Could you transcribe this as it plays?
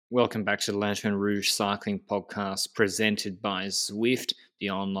Welcome back to the Lanterne Rouge Cycling Podcast presented by Zwift, the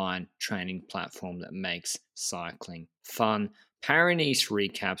online training platform that makes cycling fun. Paris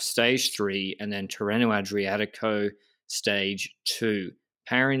recap, stage 3, and then Tirreno Adriatico, stage 2.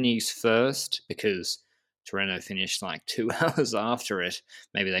 Paris first, because Tirreno finished like 2 hours after it.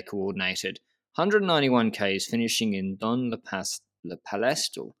 Maybe they coordinated. 191 Ks, finishing in Don Le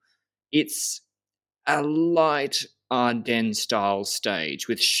Palestel. It's a light Ardennes style stage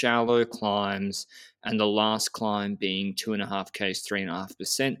with shallow climbs and the last climb being 2.5 Ks,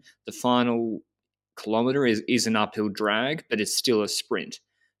 3.5%. The final kilometre is an uphill drag, but it's still a sprint.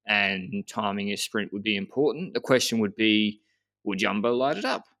 And timing a sprint would be important. The question would be, would Jumbo light it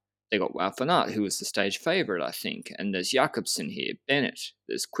up? They got Wout van Aert, who was the stage favourite, I think. And there's Jakobsen here, Bennett,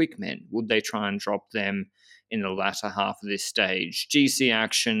 there's Quickmen. Would they try and drop them in the latter half of this stage? GC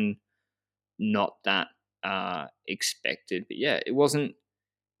action, not that expected. But yeah, it was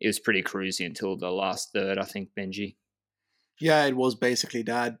pretty cruisy until the last third, I think, Benji. Yeah, it was basically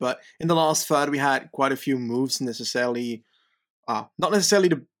that. But in the last third, we had quite a few moves, not necessarily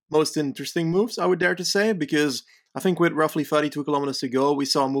the most interesting moves, I would dare to say, because I think with roughly 32 kilometers to go, we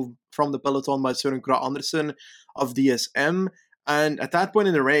saw a move from the peloton by Søren Kragh Andersen of DSM. And at that point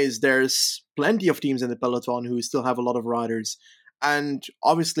in the race, there's plenty of teams in the peloton who still have a lot of riders. And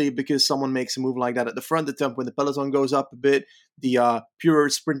obviously, because someone makes a move like that at the front, the tempo in the peloton goes up a bit. The pure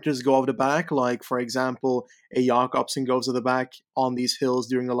sprinters go off the back, like, for example, a Jakobsen goes to the back on these hills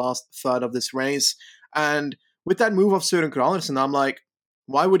during the last third of this race. And with that move of Søren Kragh Andersen, I'm like,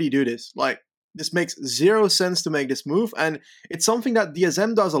 why would he do this? Like, this makes zero sense to make this move. And it's something that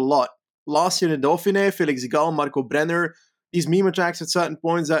DSM does a lot. Last year in the Dauphiné, Felix Gall, Marco Brenner, these meme attacks at certain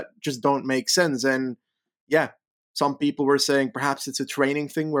points that just don't make sense. And yeah, some people were saying perhaps it's a training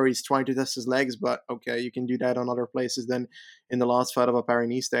thing where he's trying to test his legs, but okay, you can do that on other places than in the last third of a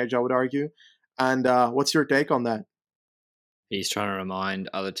Paris stage, I would argue. And what's your take on that? He's trying to remind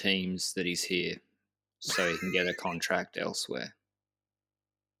other teams that he's here so he can get a contract elsewhere.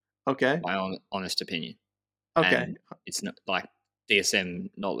 Okay. My honest opinion. Okay. And it's not like DSM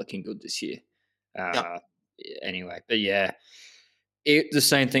not looking good this year. Yeah. Anyway, but yeah, the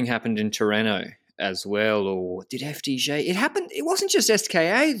same thing happened in Tirreno as well, or did FDJ? It happened. It wasn't just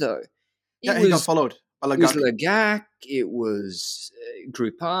SKA though. He got followed. It was Lagac. It was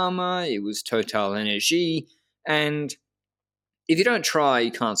Groupama. It was Total Energy. And if you don't try,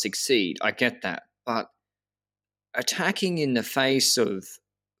 you can't succeed. I get that, but attacking in the face of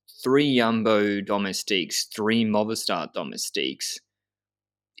 3 Jumbo domestiques, 3 Movistar domestiques,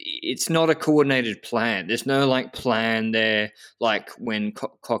 it's not a coordinated plan. There's no plan there, like when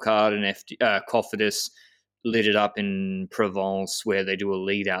Coquard and Cofidis lit it up in Provence where they do a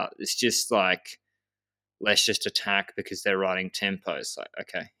lead out. It's just like, let's just attack because they're riding tempo. It's like,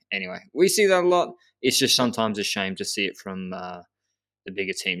 okay. Anyway, we see that a lot. It's just sometimes a shame to see it from the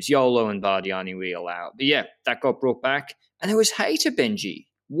bigger teams. YOLO and Bardiani we allow. But yeah, that got brought back. And there was Hayter, Benji.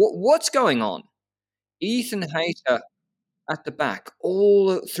 What's going on? Ethan Hayter at the back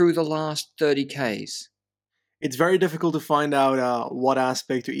all through the last 30 Ks. It's very difficult to find out what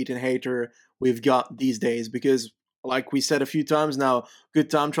aspect to Ethan Hayter we've got these days because, like we said a few times now, good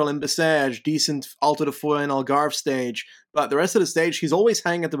time trial in Bessèges, decent Alto de Foix and Algarve stage, but the rest of the stage, he's always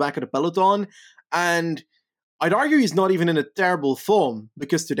hanging at the back of the peloton, and I'd argue he's not even in a terrible form,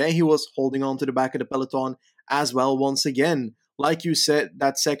 because today he was holding on to the back of the peloton as well once again. Like you said,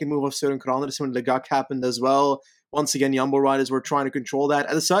 that second move of Søren Kragh Andersen when Lagac happened as well. Once again, Jumbo riders were trying to control that.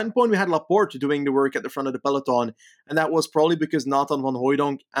 At a certain point, we had Laporte doing the work at the front of the peloton, and that was probably because Nathan van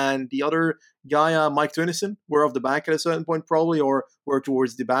Hooijdonk and the other guy, Mike Teunissen, were off the back at a certain point probably, or were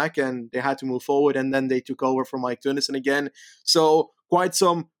towards the back, and they had to move forward, and then they took over from Mike Teunissen again. So quite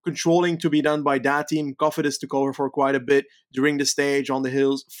some controlling to be done by that team. Cofidis took over for quite a bit during the stage on the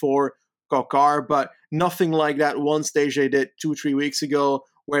hills for Coquard, but nothing like that one stage they did 2-3 weeks ago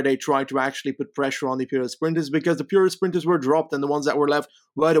where they tried to actually put pressure on the pure sprinters, because the pure sprinters were dropped and the ones that were left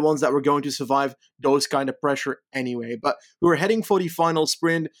were the ones that were going to survive those kind of pressure anyway. But we were heading for the final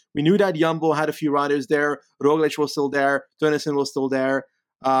sprint. We knew that Jumbo had a few riders there. Roglic was still there. Teunissen was still there.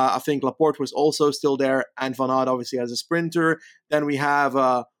 I think Laporte was also still there, and Van Aert obviously as a sprinter. Then we have,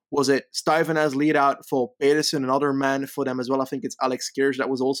 Stuyven as lead out for Pedersen, another man for them as well. I think it's Alex Kirch that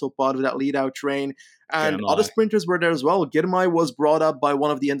was also part of that lead out train. And Girmay. Other sprinters were there as well. Girmay was brought up by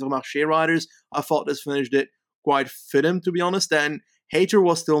one of the Intermarché riders. I thought this finished it quite fit him, to be honest. And Hayter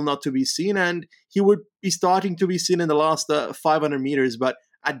was still not to be seen, and he would be starting to be seen in the last 500 meters. But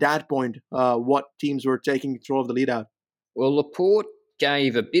at that point, what teams were taking control of the lead out? Well, Laporte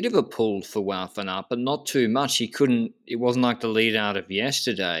gave a bit of a pull for Wout van Aert, but not too much. It wasn't like the lead out of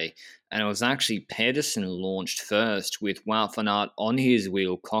yesterday. And it was actually Pedersen launched first with Wout van Aert on his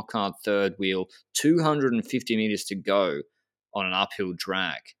wheel, Coquard third wheel, 250 meters to go on an uphill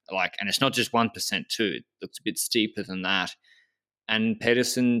drag. And it's not just 1% too. It looks a bit steeper than that. And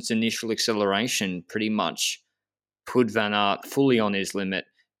Pedersen's initial acceleration pretty much put Van Aert fully on his limit,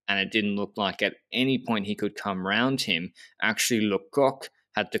 and it didn't look like at any point he could come round him. Actually, Lecoq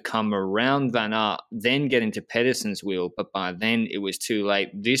had to come around Van Aert, then get into Pedersen's wheel, but by then it was too late.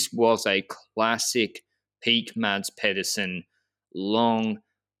 This was a classic peak Mads Pedersen long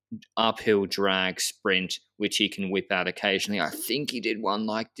uphill drag sprint, which he can whip out occasionally. I think he did one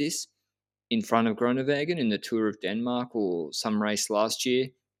like this in front of Groenewegen in the Tour of Denmark or some race last year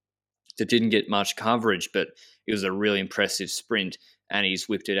that didn't get much coverage, but it was a really impressive sprint, and he's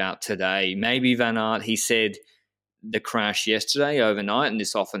whipped it out today. Maybe Van Aert, he said the crash yesterday overnight, and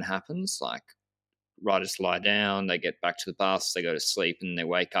this often happens, like riders lie down, they get back to the bus, they go to sleep, and they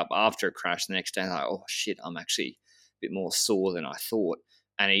wake up after a crash the next day, like, oh shit, I'm actually a bit more sore than I thought.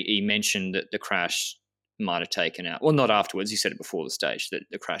 And he mentioned that the crash might have taken out, well, not afterwards, he said it before the stage, that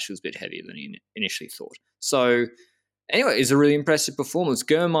the crash was a bit heavier than he initially thought. So anyway, it's a really impressive performance.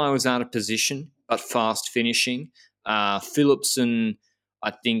 Girmay was out of position, but fast finishing. Philipsen,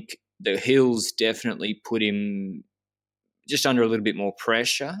 I think the hills definitely put him just under a little bit more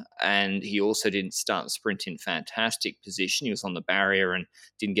pressure, and he also didn't start the sprint in fantastic position. He was on the barrier and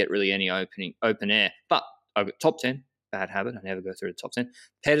didn't get really any open air. But I've got top 10, bad habit, I never go through the top 10.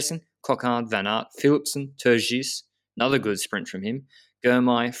 Pedersen, Coquard, Van Aert, Philipsen, Turgis, another good sprint from him.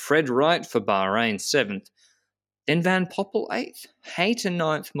 Girmay, Fred Wright for Bahrain, 7th. Then Van Poppel, 8th. Hayter,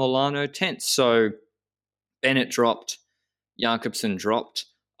 9th. Molano, 10th. So Bennett dropped. Jakobsen dropped.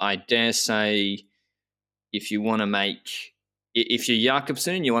 I dare say if you're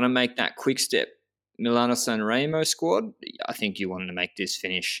Jakobsen and you want to make that quick step Milano Sanremo squad, I think you want to make this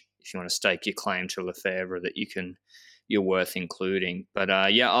finish if you want to stake your claim to Lefebvre that you're worth including. But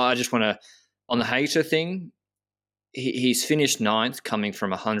I just want to, on the Hayter thing, he's finished 9th coming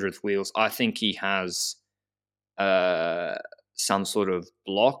from 100th wheels. I think he has some sort of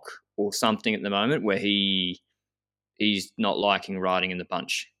block or something at the moment where he's not liking riding in the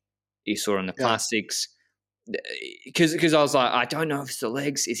bunch. He saw in the classics because I was like, I don't know if it's the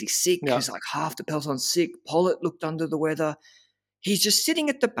legs. Is he sick? He's like half the peloton's sick. Pollitt looked under the weather. He's just sitting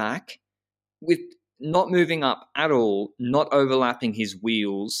at the back with not moving up at all, not overlapping his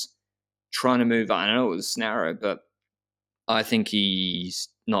wheels, trying to move. I know it was narrow, but I think he's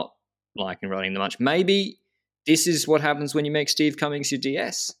not liking riding the bunch. Maybe this is what happens when you make Steve Cummings your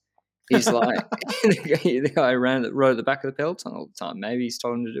DS. He's like the guy rode at the back of the peloton all the time. Maybe he's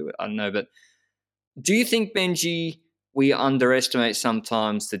told him to do it. I don't know. But do you think, Benji, we underestimate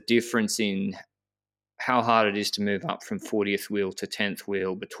sometimes the difference in how hard it is to move up from 40th wheel to 10th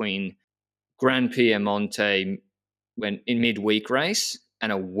wheel between Grand Piemonte when in midweek race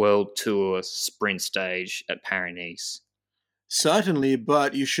and a World Tour sprint stage at Paris-Nice? Certainly,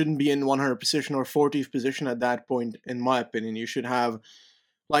 but you shouldn't be in 100th position or 40th position at that point, in my opinion. You should have,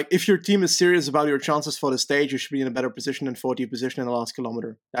 if your team is serious about your chances for the stage, you should be in a better position than 40th position in the last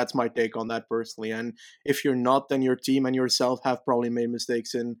kilometer. That's my take on that personally. And if you're not, then your team and yourself have probably made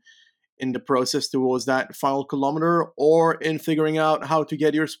mistakes in the process towards that final kilometer or in figuring out how to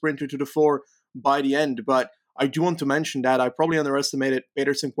get your sprinter to the fore by the end. But I do want to mention that I probably underestimated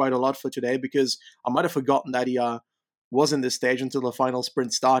Pedersen quite a lot for today because I might have forgotten that he was in this stage until the final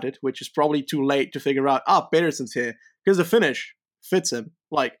sprint started, which is probably too late to figure out, Pedersen's here, because the finish fits him,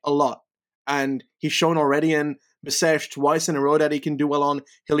 a lot. And he's shown already in Bessèges twice in a row that he can do well on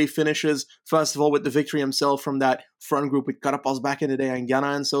hilly finishes. First of all, with the victory himself from that front group with Carapaz back in the day and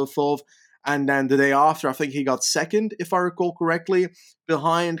Ghana and so forth. And then the day after, I think he got second, if I recall correctly,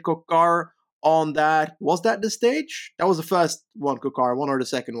 behind Coquard on that. Was that the stage? That was the first one, Coquard, one or the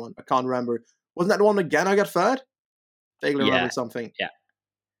second one. I can't remember. Wasn't that the one that Ghana got third? Vaguely remember something. Yeah.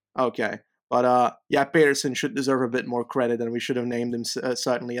 Okay. But Pedersen should deserve a bit more credit, and we should have named him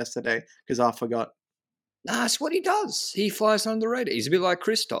certainly yesterday because I forgot. Nah, that's what he does. He flies under the radar. He's a bit like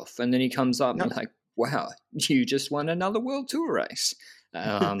Christoph, and then he comes up and like, wow, you just won another World Tour race.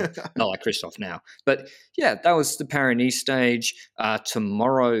 Not like Christoph now. But yeah, that was the Paris-Nice stage.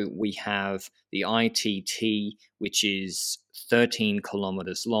 Tomorrow we have the ITT, which is 13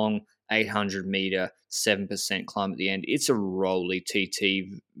 kilometers long, 800 meter, 7% climb at the end. It's a rolly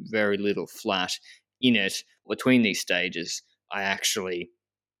TT, very little flat in it. Between these stages,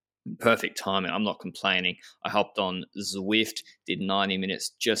 perfect timing. I'm not complaining. I hopped on Zwift, did 90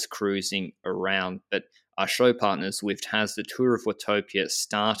 minutes just cruising around, but Our show partner Zwift has the Tour of Watopia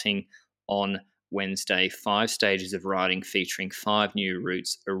starting on Wednesday. 5 stages of riding featuring 5 new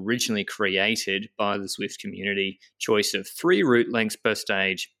routes originally created by the Zwift community. Choice of 3 route lengths per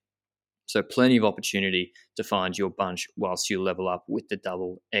stage. So plenty of opportunity to find your bunch whilst you level up with the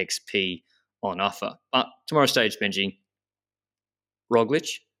double XP on offer. But tomorrow's stage, Benji, Roglic,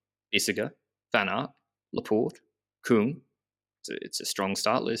 Bissegger, Van Aert, Laporte, Kung. It's a strong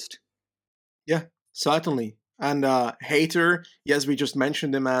start list. Yeah, certainly. And Hayter, yes, we just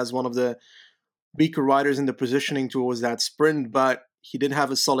mentioned him as one of the weaker riders in the positioning towards that sprint, but he did have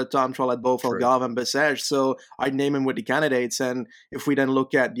a solid time trial at both Algarve and Bessèges, so I'd name him with the candidates. And if we then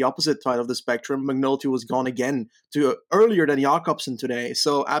look at the opposite side of the spectrum, McNulty was gone again to earlier than Jakobsen today,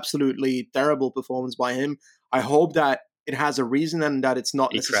 so absolutely terrible performance by him. I hope that it has a reason and that it's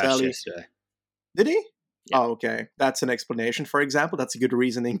not necessarily... Crashed yesterday. Did he? Yeah. Oh, okay. That's an explanation, for example. That's a good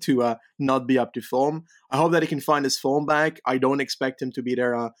reasoning to not be up to form. I hope that he can find his form back. I don't expect him to be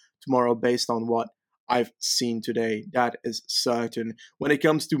there tomorrow based on what I've seen today. That is certain. When it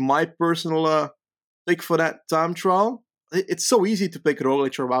comes to my personal pick for that time trial, it's so easy to pick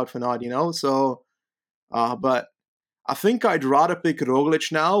Roglic or Wout van Aert, you know? So, but I think I'd rather pick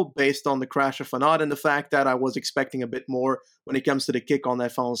Roglic now based on the crash of Van Aert and the fact that I was expecting a bit more when it comes to the kick on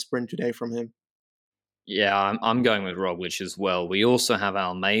that final sprint today from him. Yeah, I'm going with Roglic as well. We also have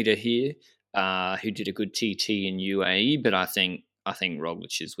Almeida here, who did a good TT in UAE, but I think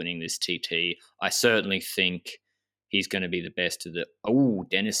Roglic is winning this TT. I certainly think he's going to be the best of the... Oh,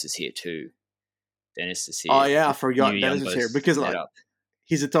 Dennis is here too. Dennis is here. Oh, yeah, I forgot Dennis is here because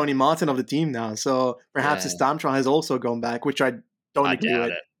he's a Tony Martin of the team now, so perhaps his time trial has also gone back, which I don't agree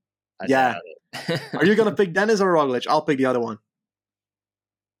with. I doubt it. Are you going to pick Dennis or Roglic? I'll pick the other one.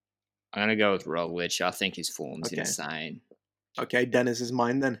 I'm going to go with Roglic. I think his form's insane. Okay, Dennis is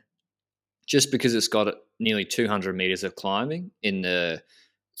mine then. Just because it's got nearly 200 meters of climbing in the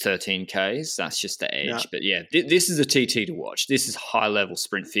 13Ks, that's just the edge. Yeah. But yeah, this is a TT to watch. This is high-level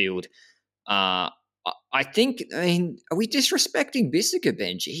sprint field. I mean, are we disrespecting Bissegger,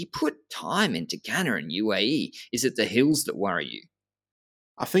 Benji? He put time into Ghana and UAE. Is it the hills that worry you?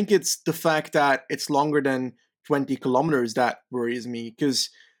 I think it's the fact that it's longer than 20 kilometers that worries me, because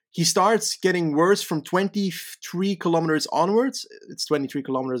he starts getting worse from 23 kilometers onwards. It's 23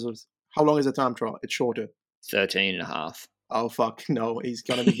 kilometers. How long is the time trial? It's shorter. 13 and a half. Oh, fuck. No, he's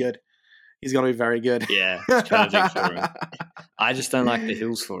going to be good. He's going to be very good. Yeah, it's perfect for him. I just don't like the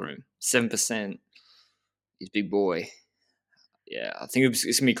hills for him. 7%. He's a big boy. Yeah, I think it's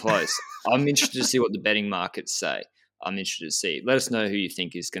going to be close. I'm interested to see what the betting markets say. I'm interested to see. Let us know who you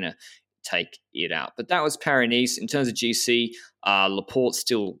think is going to take it out. But that was Paris-Nice. In terms of GC, Laporte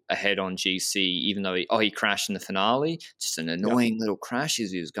still ahead on GC, even though he crashed in the finale. Just an annoying little crash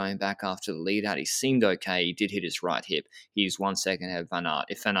as he was going back after the lead out. He seemed okay. He did hit his right hip. He's 1 second ahead of Van Aert.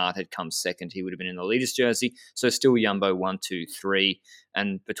 If Van Aert had come second, he would have been in the leader's jersey. So still Jumbo 1, 2, 3.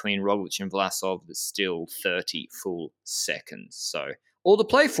 And between Roglic and Vlasov, there's still 30 full seconds. So all to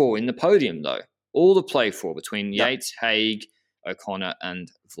play for in the podium, though. All to play for between Yates, Haig, O'Connor,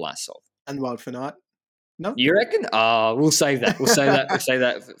 and Vlasov. And Wout van Aert. No? You reckon? We'll save that. We'll save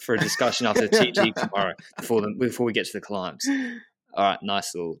that for a discussion after TT tomorrow before we get to the climbs. All right,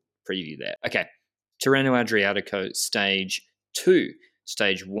 nice little preview there. Okay, Tirreno Adriatico Stage 2.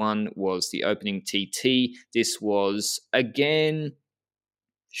 Stage 1 was the opening TT. This was, again,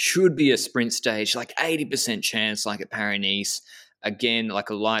 should be a sprint stage, like 80% chance, like at Paris-Nice. Again, like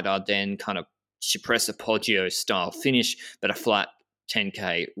a light Ardennes kind of Cipressa Poggio style finish, but a flat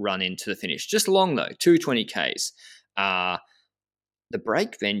 10K run into the finish. Just long though, 220Ks. The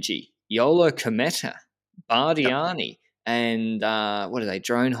break, Benji, Yolo Cometa, Bardiani, and what are they?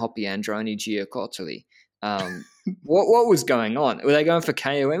 Drone Hoppy, Androni Giocottoli. What was going on? Were they going for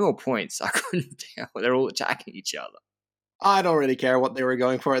KOM or points? I couldn't tell. They're all attacking each other. I don't really care what they were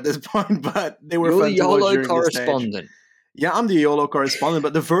going for at this point, but they were You're fun the to watch YOLO during correspondent. Yeah, I'm the YOLO correspondent,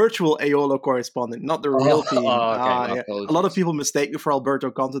 but the virtual YOLO correspondent, not the real team. Okay, a lot of people mistake me for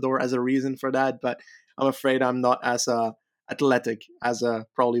Alberto Contador as a reason for that, but I'm afraid I'm not as athletic as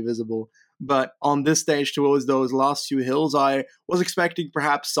probably visible. But on this stage, towards those last few hills, I was expecting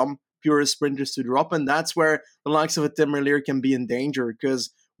perhaps some pure sprinters to drop, and that's where the likes of a Tim Merlier can be in danger,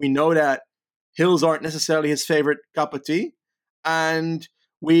 because we know that hills aren't necessarily his favorite cup of tea, and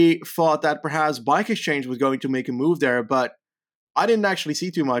we thought that perhaps Bike Exchange was going to make a move there, but I didn't actually see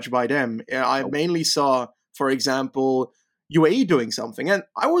too much by them. I mainly saw, for example, UAE doing something, and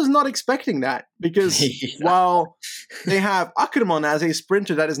I was not expecting that, because while they have Ackermann as a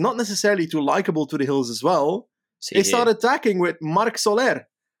sprinter that is not necessarily too likable to the hills as well, they started attacking with Marc Soler.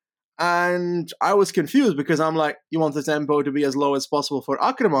 And I was confused because I'm like, you want the tempo to be as low as possible for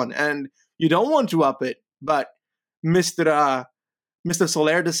Ackermann, and you don't want to up it. But Mr.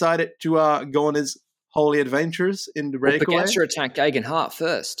 Soler decided to go on his holy adventures in the Well, breakaway. Pogacar attacked Geoghegan Hart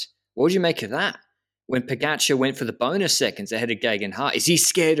first. What would you make of that? When Pogacar went for the bonus seconds ahead of Geoghegan Hart, is he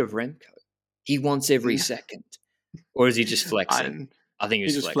scared of Remco? He wants every second. Or is he just flexing? I think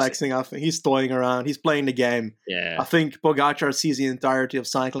he's just flexing. I think he's toying around. He's playing the game. Yeah. I think Pogacar sees the entirety of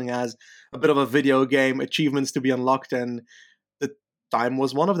cycling as a bit of a video game, achievements to be unlocked, and the time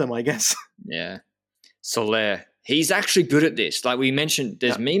was one of them, I guess. Yeah. Soler, he's actually good at this. Like we mentioned,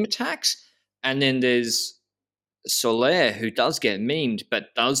 there's meme attacks, and then there's Soler, who does get memed,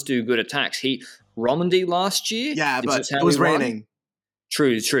 but does do good attacks. Romandy last year. Yeah, but it was raining.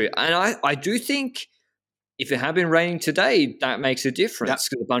 True. And I do think if it had been raining today, that makes a difference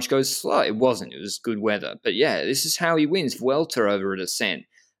because the bunch goes slow. It wasn't. It was good weather. But yeah, this is how he wins. Vuelta over a descent.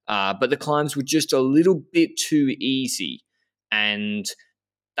 But the climbs were just a little bit too easy. And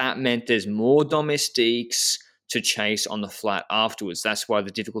that meant there's more domestiques to chase on the flat afterwards. That's why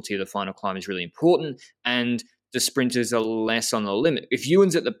the difficulty of the final climb is really important. And the sprinters are less on the limit. If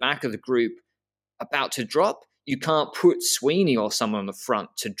Ewan's at the back of the group about to drop, you can't put Sweeney or someone on the front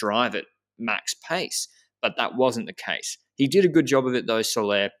to drive it max pace. But that wasn't the case. He did a good job of it, though,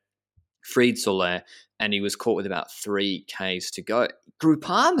 Soler, freed Soler, and he was caught with about 3 Ks to go.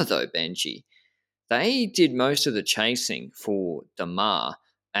 Groupama, though, Benji, they did most of the chasing for Damar.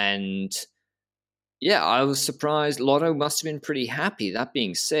 And, yeah, I was surprised. Lotto must have been pretty happy. That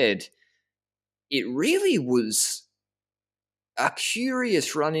being said, it really was a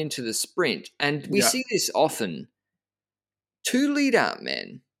curious run into the sprint. And we see this often. 2 lead-out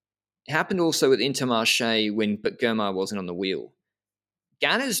men. It happened also with Intermarché when Germar wasn't on the wheel.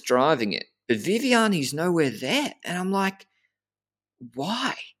 Ganna's driving it, but Viviani's nowhere there. And I'm like,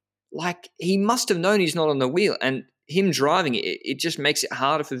 why? Like, he must have known he's not on the wheel. And him driving it just makes it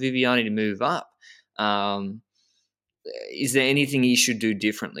harder for Viviani to move up. Is there anything he should do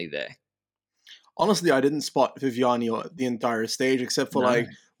differently there? Honestly, I didn't spot Viviani the entire stage, except for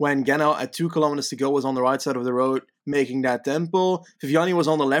when Ganna at 2 kilometers to go was on the right side of the road making that tempo. Viviani was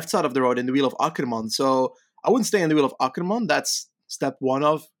on the left side of the road in the wheel of Ackermann. So I wouldn't stay in the wheel of Ackermann. That's step 1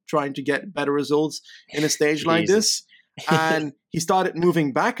 of trying to get better results in a stage like this. And he started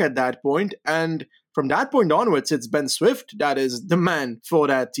moving back at that point. And from that point onwards, it's Ben Swift that is the man for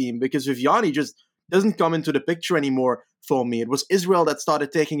that team, because Viviani just doesn't come into the picture anymore for me. It was Israel that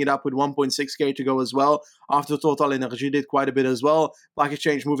started taking it up with 1.6k to go as well, after Total Energy did quite a bit as well. Bike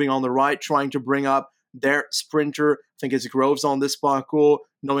Exchange moving on the right, trying to bring up their sprinter. I think it's Groves on this parcours,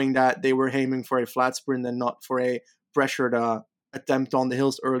 knowing that they were aiming for a flat sprint and not for a pressured attempt on the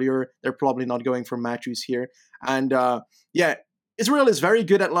hills earlier. They're probably not going for Matthews here. And Israel is very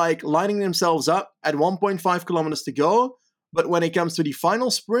good at lining themselves up at 1.5 kilometers to go. But when it comes to the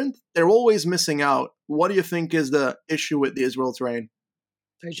final sprint, they're always missing out. What do you think is the issue with the Israel terrain?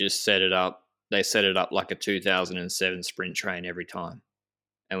 They just set it up. They set it up like a 2007 sprint train every time,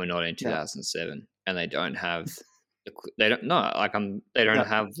 and we're not in 2007. And they don't have have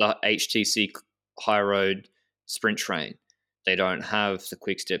the HTC High Road sprint train. They don't have the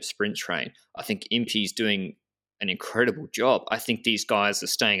Quick Step sprint train. I think Impey's doing an incredible job. I think these guys are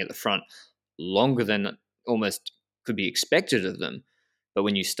staying at the front longer than almost could be expected of them. But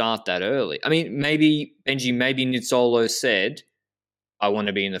when you start that early, I mean, maybe Nizzolo said, I want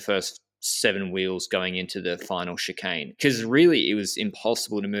to be in the first 7 wheels going into the final chicane, because really it was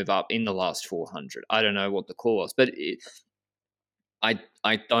impossible to move up in the last 400. I don't know what the call was, but I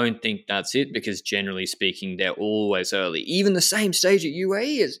don't think that's it, because generally speaking, they're always early. Even the same stage at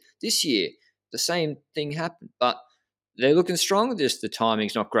UAE as this year, the same thing happened. But they're looking strong. Just the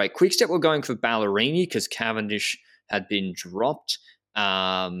timing's not great. Quickstep were going for Ballerini because Cavendish had been dropped,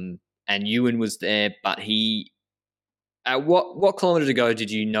 and Ewan was there, but he. At what kilometre to go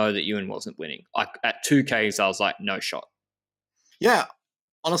did you know that Ewan wasn't winning? Like at 2Ks, I was like, no shot. Yeah,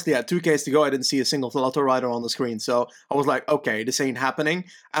 honestly, at 2Ks to go, I didn't see a single Lotto rider on the screen. So I was like, okay, this ain't happening.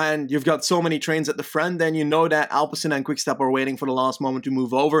 And you've got so many trains at the front, then you know that Alpecin and Quickstep are waiting for the last moment to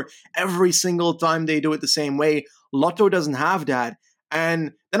move over. Every single time they do it the same way. Lotto doesn't have that.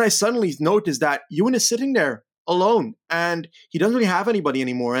 And then I suddenly noticed that Ewan is sitting there alone, and he doesn't really have anybody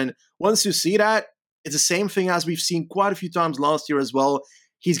anymore. And once you see that, it's the same thing as we've seen quite a few times last year as well.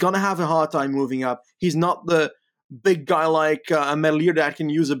 He's going to have a hard time moving up. He's not the big guy like a Merlier that can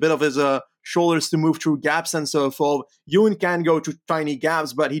use a bit of his shoulders to move through gaps and so forth. Ewan can go through tiny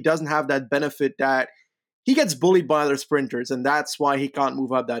gaps, but he doesn't have that benefit that he gets bullied by other sprinters, and that's why he can't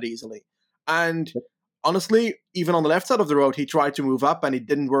move up that easily. And honestly, even on the left side of the road, he tried to move up and it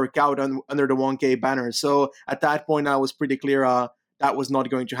didn't work out under the 1K banner. So at that point, I was pretty clear that was not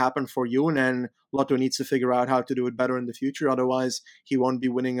going to happen for Yoon, and Lotto needs to figure out how to do it better in the future. Otherwise, he won't be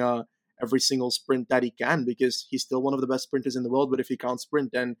winning every single sprint that he can, because he's still one of the best sprinters in the world. But if he can't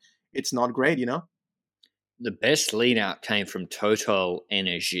sprint, then it's not great, you know? The best lead out came from Total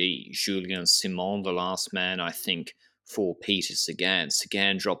Energy. Julien Simon, the last man, I think, for Peter Sagan.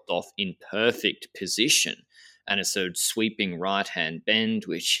 Sagan dropped off in perfect position, and it's a sweeping right-hand bend,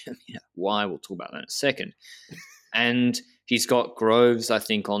 which, why? We'll talk about that in a second. And he's got Groves, I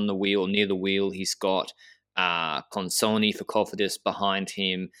think, on the wheel, near the wheel. He's got Consoni for Cofidis behind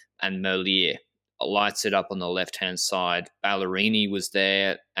him, and Merlier lights it up on the left-hand side. Ballerini was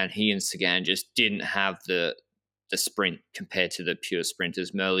there, and he and Sagan just didn't have the sprint compared to the pure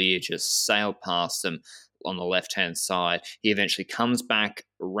sprinters. Merlier just sailed past them on the left-hand side. He eventually comes back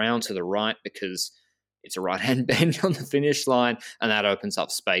around to the right because it's a right-hand bend on the finish line, and that opens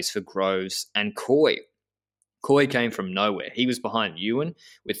up space for Groves and Coy. Coy came from nowhere. He was behind Ewan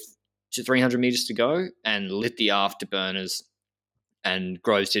with 300 meters to go and lit the afterburners, and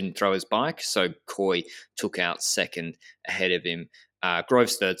Groves didn't throw his bike, so Coy took out second ahead of him.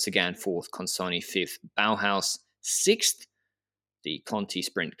 Groves third, Sagan fourth, Consoni fifth, Bauhaus sixth, the Conti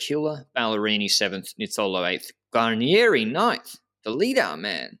sprint killer, Ballerini seventh, Nizzolo eighth, Guarnieri ninth, the leader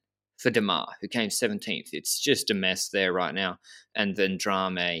man for Demar, who came 17th. It's just a mess there right now. And then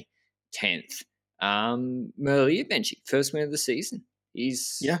Drame 10th. Merlier Benji, first win of the season. He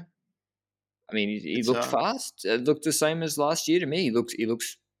looked fast. Looked the same as last year to me.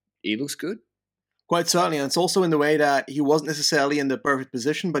 He looks good. Quite certainly, and it's also in the way that he wasn't necessarily in the perfect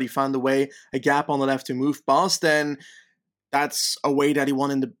position, but he found a gap on the left to move past, and that's a way that he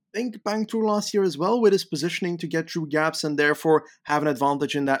won in the Bank Tour last year as well, with his positioning to get through gaps and therefore have an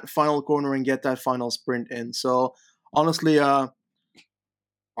advantage in that final corner and get that final sprint in. So honestly,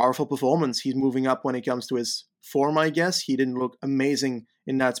 powerful performance. He's moving up when it comes to his form, I guess. He didn't look amazing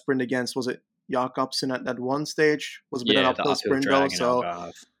in that sprint against, was it Jakobsen at that one stage? Was a bit an uphill sprint though.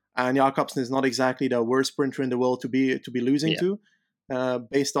 So, and Jakobsen is not exactly the worst sprinter in the world to be losing to,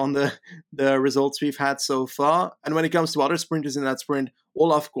 based on the results we've had so far. And when it comes to other sprinters in that sprint,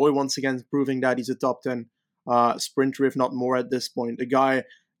 Olaf Koy once again proving that he's a top 10 sprinter, if not more at this point. The guy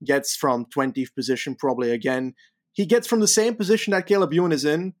gets from 20th position probably again. He gets from the same position that Caleb Ewan is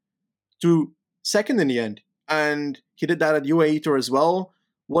in to second in the end. And he did that at UAE Tour as well.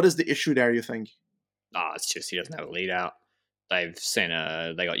 What is the issue there, you think? It's just he doesn't have a lead out. They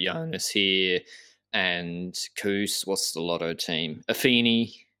got Jonas here and Koos. What's the Lotto team?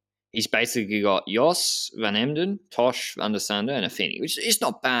 Affini. He's basically got Jos, Van Emden, Tosh, Van der Sande, and Affini, which is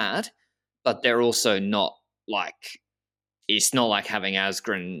not bad, but they're also not like, it's not like having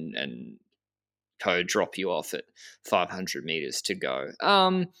Asgren and Co drop you off at 500 meters to go.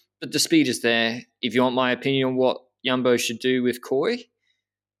 But the speed is there. If you want my opinion on what Jumbo should do with Coy,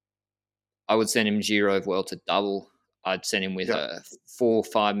 I would send him Giro of Vuelta double. I'd send him with a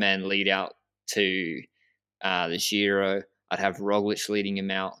 4-5-man lead out to the Giro. I'd have Roglic leading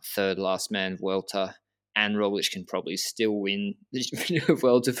him out, third last man Vuelta, and Roglic can probably still win the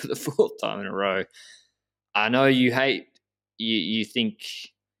Vuelta for the fourth time in a row. I know you think,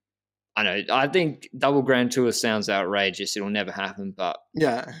 I think double Grand Tour sounds outrageous. It'll never happen, but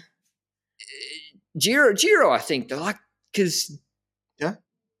yeah, Giro, I think they're like, because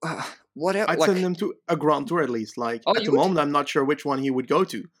what else? I'd send them to a Grand Tour at least. At the moment, I'm not sure which one he would go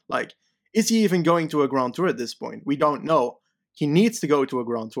to. Is he even going to a Grand Tour at this point? We don't know. He needs to go to a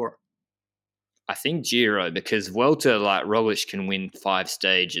Grand Tour. I think Giro, because Vuelta, Roglic can win 5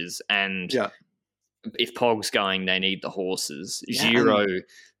 stages, and if Pog's going, they need the horses. Giro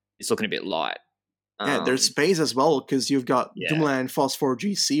is looking a bit light. There's space as well, because you've got Dumoulin and Phosphor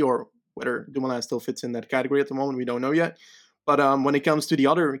GC, or whether Dumoulin still fits in that category at the moment, we don't know yet. But when it comes to the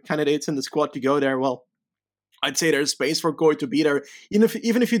other candidates in the squad to go there, well, I'd say there's space for Coy to be there.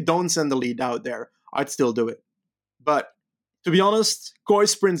 Even if you don't send the lead out there, I'd still do it. But to be honest,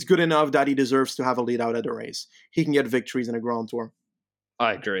 Coy's sprint's good enough that he deserves to have a lead out at the race. He can get victories in a Grand Tour.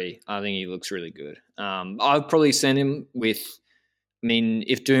 I agree. I think he looks really good. I'd probably send him with,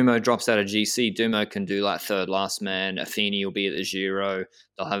 if Dumo drops out of GC, Dumo can do third last man. Affini will be at the Giro.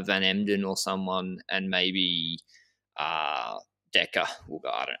 They'll have Van Emden or someone, and maybe Decker will go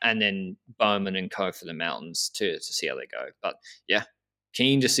at it. And then Bowman and Co for the mountains to see how they go. But yeah,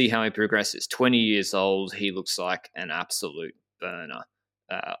 keen to see how he progresses. 20 years old. He looks like an absolute burner,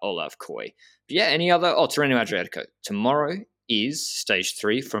 Olaf Koy. But yeah, any other? Tirreno Adriatico. Tomorrow is stage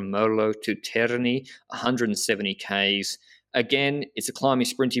 3 from Merlo to Terni, 170 Ks. Again, it's a climby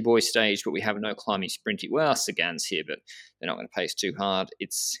sprinty boy stage, but we have no climby sprinty. Well, Sagan's here, but they're not going to pace too hard.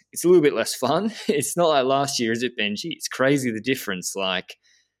 It's a little bit less fun. It's not like last year, is it, Benji? It's crazy the difference. Like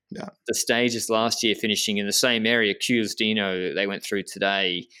the stages last year finishing in the same area, Q's Dino, they went through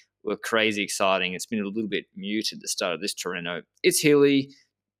today, were crazy exciting. It's been a little bit muted at the start of this Torrento. It's hilly.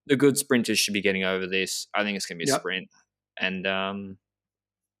 The good sprinters should be getting over this. I think it's going to be a sprint. And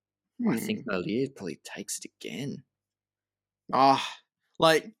I think Merlier probably takes it again.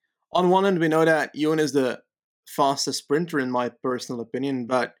 Like, on one end, we know that Ewan is the fastest sprinter, in my personal opinion,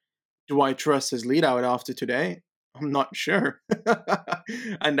 but do I trust his lead out after today? I'm not sure.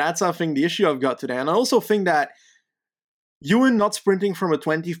 And that's, I think, the issue I've got today. And I also think that Ewan not sprinting from a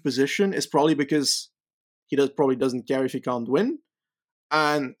 20th position is probably because he probably doesn't care if he can't win.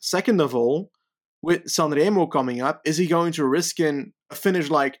 And second of all, with Sanremo coming up, is he going to risk in a finish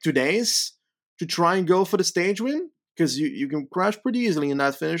like today's to try and go for the stage win? Because you can crash pretty easily in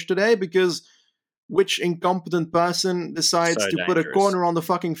that finish today, because which incompetent person decides to put a corner on the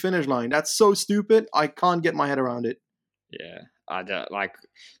fucking finish line? That's so stupid. I can't get my head around it. Yeah, I don't like.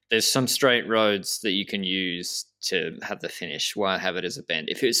 There's some straight roads that you can use to have the finish. Why have it as a bend?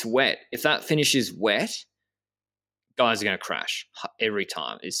 If it's wet, if that finish is wet, guys are going to crash every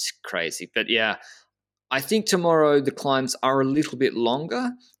time. It's crazy. But yeah, I think tomorrow the climbs are a little bit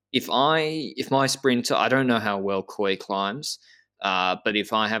longer. If my sprinter, I don't know how well Coy climbs, but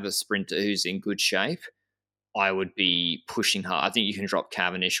if I have a sprinter who's in good shape, I would be pushing hard. I think you can drop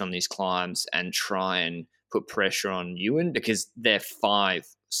Cavendish on these climbs and try and put pressure on Ewan, because they're 5,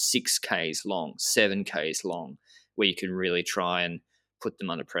 6Ks long, 7Ks long, where you can really try and put them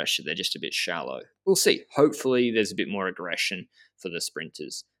under pressure. They're just a bit shallow. We'll see. Hopefully there's a bit more aggression for the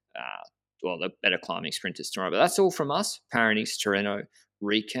sprinters. The better climbing sprinters tomorrow. But that's all from us. Paris Torrento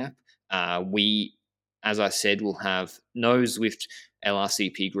recap. We, as I said, will have no Zwift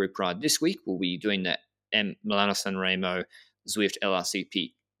LRCP group ride this week. We'll be doing the Milano Sanremo Zwift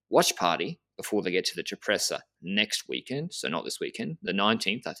LRCP watch party before they get to the Cipressa next weekend. So not this weekend, the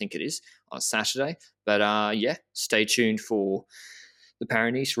 19th, I think it is, on Saturday. But stay tuned for the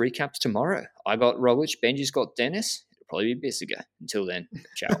Paris recaps tomorrow. I got Roglic, Benji's got Dennis. It'll probably be Bissiger. Until then,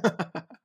 ciao.